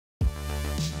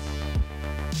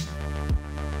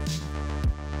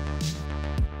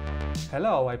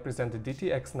Hello, I present the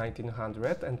DT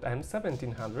X1900 and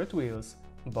M1700 wheels.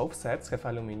 Both sets have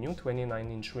aluminum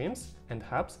 29-inch rims and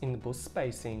hubs in boost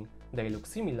spacing. They look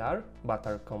similar, but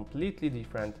are completely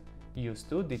different. Used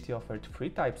to, DT offered three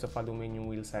types of aluminum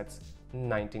wheel sets: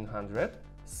 1900,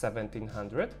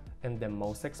 1700 and the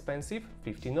most expensive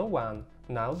 1501.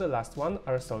 Now the last one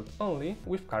are sold only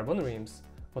with carbon rims.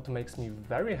 What makes me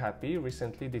very happy,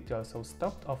 recently DT also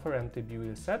stopped offer MTB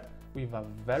wheel set with a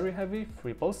very heavy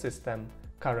 3-pole system.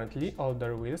 Currently all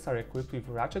their wheels are equipped with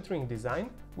ratchet ring design,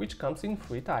 which comes in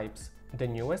three types: the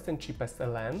newest and cheapest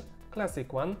LN,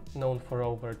 classic one known for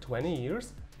over 20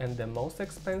 years, and the most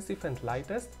expensive and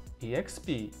lightest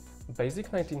EXP.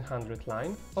 Basic 1900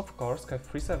 line of course have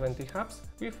 370 hubs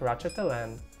with ratchet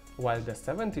LN, while the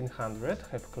 1700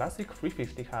 have classic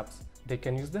 350 hubs. They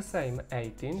can use the same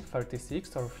 18,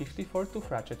 36 or 54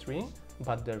 tooth ratchet ring,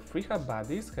 but their 3-hub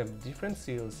bodies have different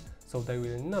seals, so they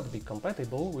will not be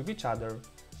compatible with each other.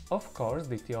 Of course,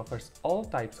 DT offers all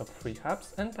types of 3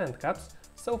 hubs and end caps,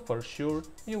 so for sure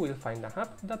you will find a hub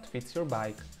that fits your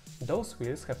bike. Those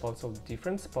wheels have also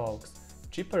different spokes.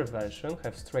 Cheaper version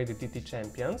have straight DT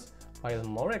Champions, while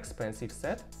more expensive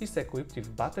set is equipped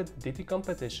with butted DT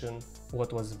Competition.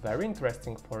 What was very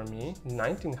interesting for me,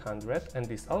 1900 and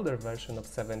this older version of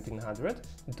 1700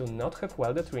 do not have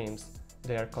welded rims.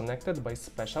 They are connected by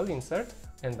special insert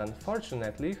and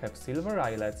unfortunately have silver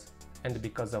eyelets, and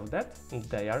because of that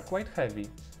they are quite heavy.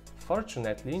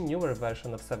 Fortunately, newer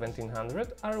version of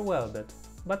 1700 are welded,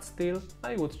 but still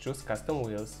I would choose custom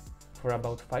wheels. For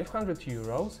about 500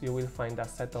 euros you will find a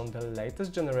set on the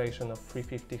latest generation of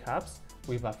 350 hubs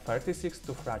with a 36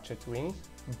 tooth ratchet ring,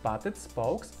 butted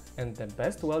spokes and the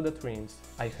best welded rims.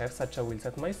 I have such a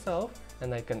wheelset myself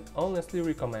and I can honestly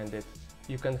recommend it.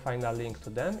 You can find a link to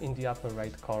them in the upper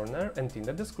right corner and in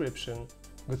the description.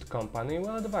 Good company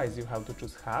will advise you how to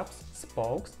choose hubs,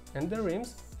 spokes and the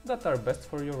rims that are best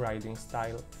for your riding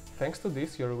style. Thanks to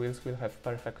this your wheels will have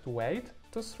perfect weight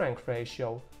to strength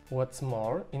ratio. What's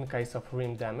more, in case of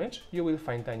rim damage, you will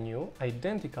find a new,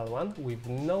 identical one with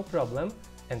no problem,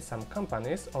 and some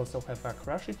companies also have a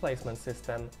crash replacement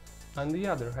system. On the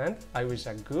other hand, I wish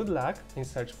a good luck in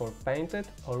search for painted,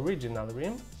 original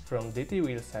rim from DT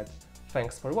WheelSet.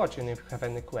 Thanks for watching. If you have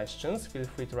any questions, feel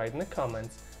free to write in the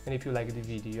comments. And if you like the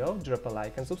video, drop a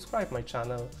like and subscribe my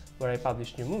channel, where I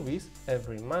publish new movies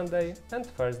every Monday and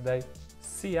Thursday.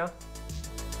 See ya!